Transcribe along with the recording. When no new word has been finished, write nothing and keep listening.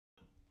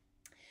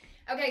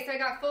Okay, so I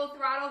got full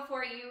throttle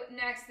for you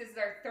next. This is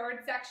our third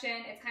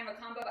section. It's kind of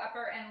a combo of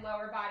upper and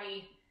lower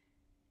body.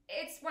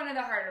 It's one of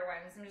the harder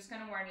ones. I'm just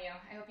gonna warn you.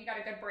 I hope you got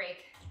a good break.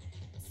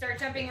 Start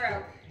jumping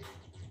rope.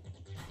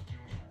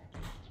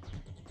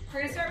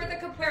 We're gonna start with the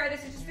capoeira.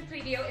 This is just a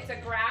preview. It's a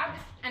grab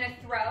and a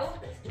throw,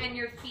 and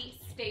your feet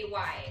stay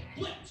wide.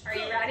 Are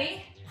you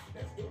ready?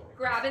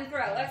 Grab and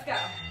throw, let's go.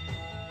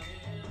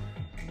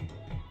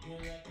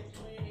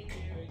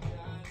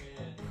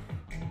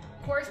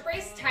 Core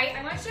brace tight.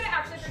 I want you to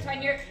actually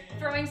pretend you're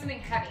throwing something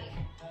heavy.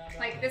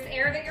 Like this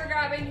air that you're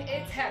grabbing,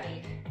 it's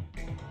heavy.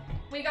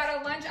 We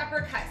got a lunge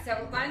uppercut.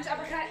 So lunge,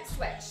 uppercut,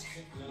 switch.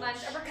 Lunge,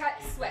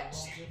 uppercut,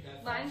 switch.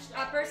 Lunge,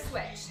 upper,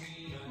 switch.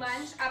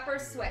 Lunge, upper,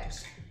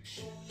 switch.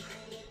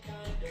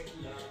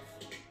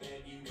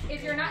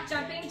 If you're not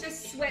jumping,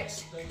 just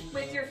switch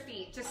with your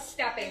feet. Just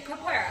stepping.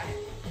 Capoeira.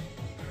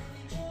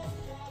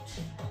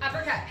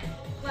 Uppercut.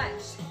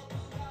 Lunge.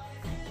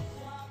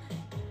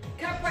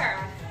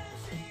 Capoeira.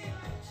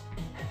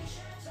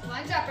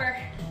 Lunge upper.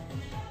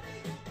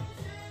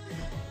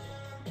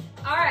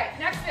 All right,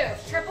 next move.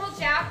 Triple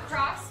jab,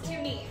 cross, 2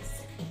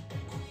 knees.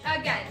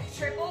 Again,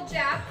 triple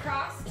jab,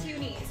 cross, 2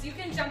 knees. You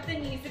can jump the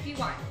knees if you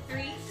want.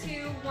 3,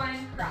 2,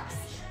 1, cross.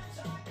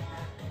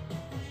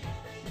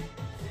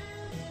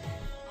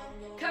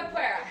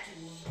 Capoeira.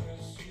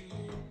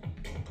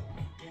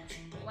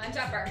 Lunge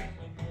upper.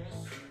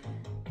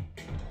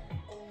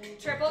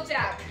 Triple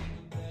jab.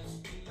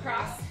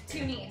 Cross,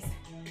 2 knees.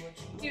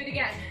 Do it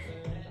again.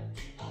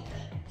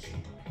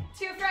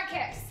 2 front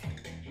kicks.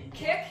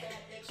 Kick,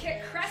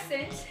 kick,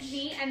 crescent,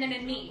 knee, and then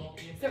a knee.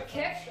 So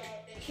kick,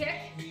 kick,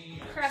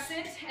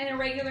 crescent, and a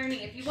regular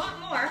knee. If you want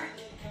more,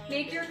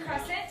 make your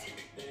crescent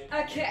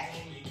a kick.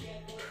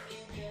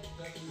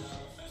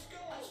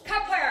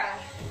 Capoeira.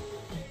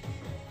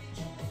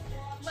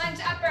 Lunge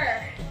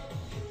upper.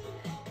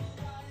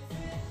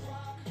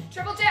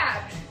 Triple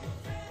jab.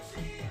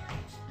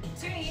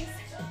 2 knees.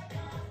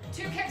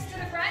 2 kicks to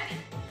the front.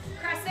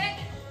 Crescent.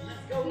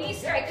 Knee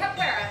strike.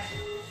 Capoeira.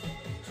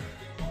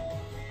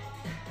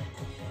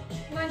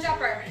 Lunge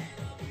upper.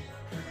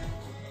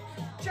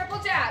 Triple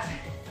jab.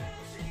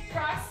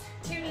 Cross.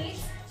 2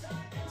 knees.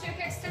 2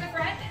 kicks to the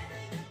front.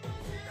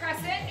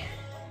 Crescent.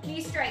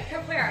 Knee strike.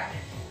 Capoeira.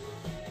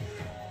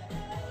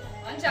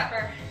 Lunge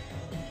upper.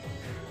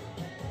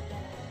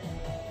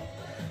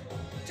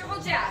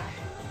 Triple jab.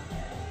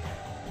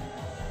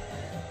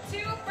 2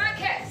 front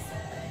kicks.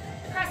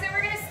 Crescent,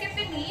 we're gonna skip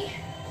the knee.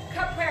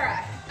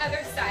 Capoeira,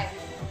 other side.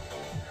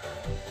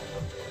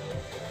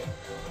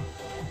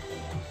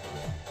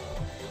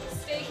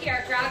 Stay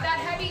here, grab that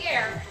heavy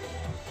air.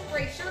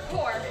 Brace your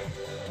core.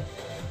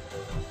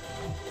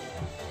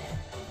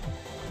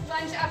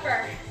 Lunge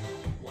upper.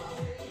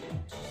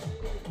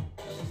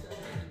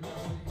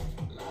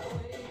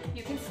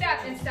 You can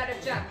step instead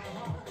of jump.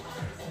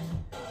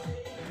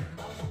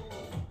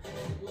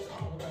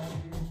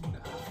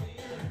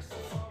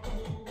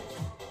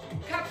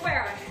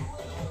 Capoeira.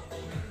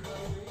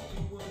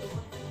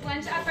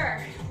 Lunge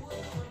upper.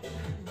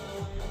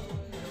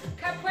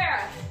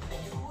 Capoeira.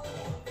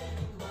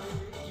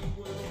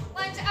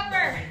 Lunge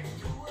upper.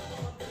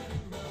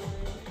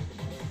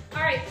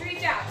 All right, 3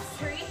 jabs.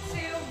 3, 2,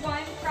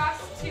 1,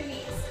 cross, 2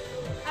 knees.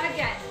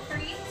 Again,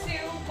 3, 2,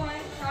 1,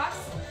 cross,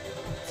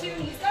 2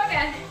 knees. Go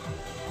again.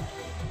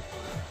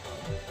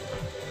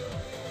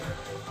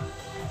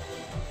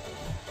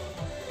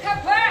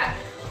 Capoeira.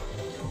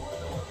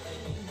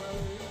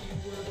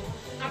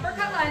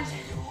 Uppercut lunge.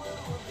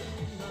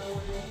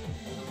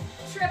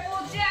 Triple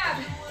jab.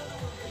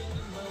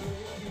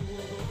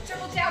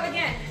 Triple jab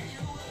again.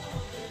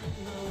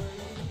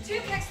 2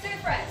 kicks to the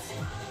front.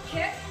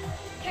 Kick,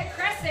 kick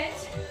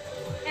crescent,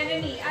 and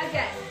a knee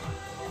again.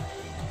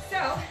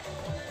 So,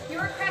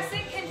 your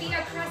crescent can be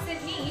a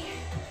crescent knee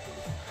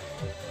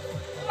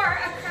or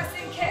a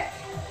crescent kick.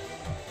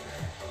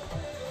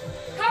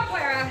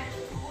 Capoeira.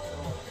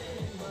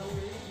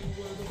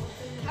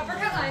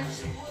 Uppercut lunge.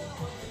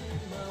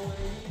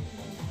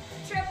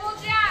 Triple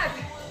jab.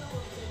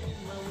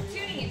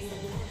 2 knees.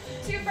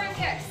 2 front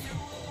kicks.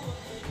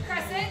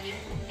 Crescent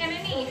and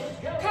a knee.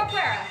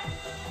 Capoeira.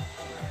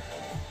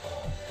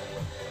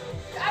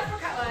 The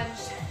uppercut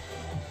lunge.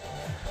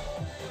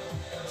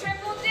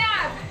 Triple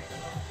jab.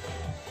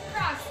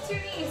 Cross, 2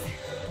 knees.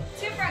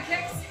 2 front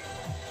kicks.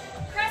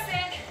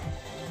 Crescent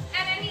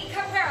and a knee.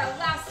 Capoeira.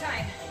 Last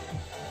time.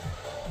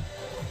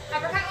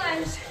 Uppercut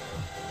lunge.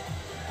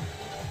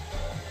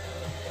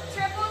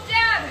 Triple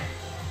jab.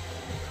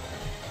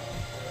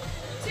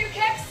 2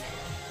 kicks,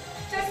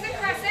 just the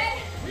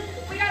crescent.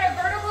 We got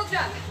a vertical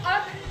jump,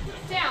 up,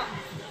 down,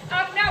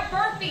 up, now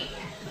burpee.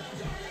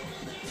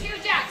 2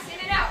 jabs, in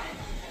and out.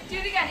 Do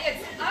it again,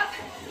 it's up,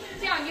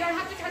 down. You don't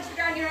have to touch the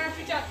ground, you don't have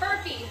to jump.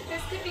 Burpee,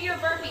 this could be your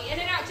burpee, in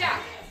and out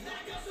jack.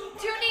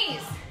 2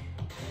 knees,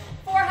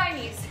 4 high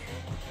knees,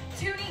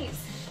 2 knees,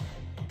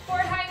 4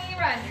 high knee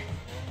run.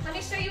 Let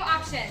me show you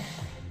option.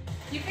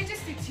 You could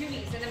just do 2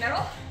 knees in the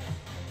middle,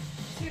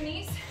 2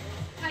 knees,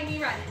 high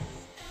knee run.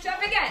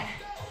 Jump again.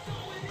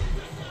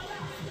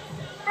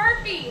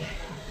 Burpee.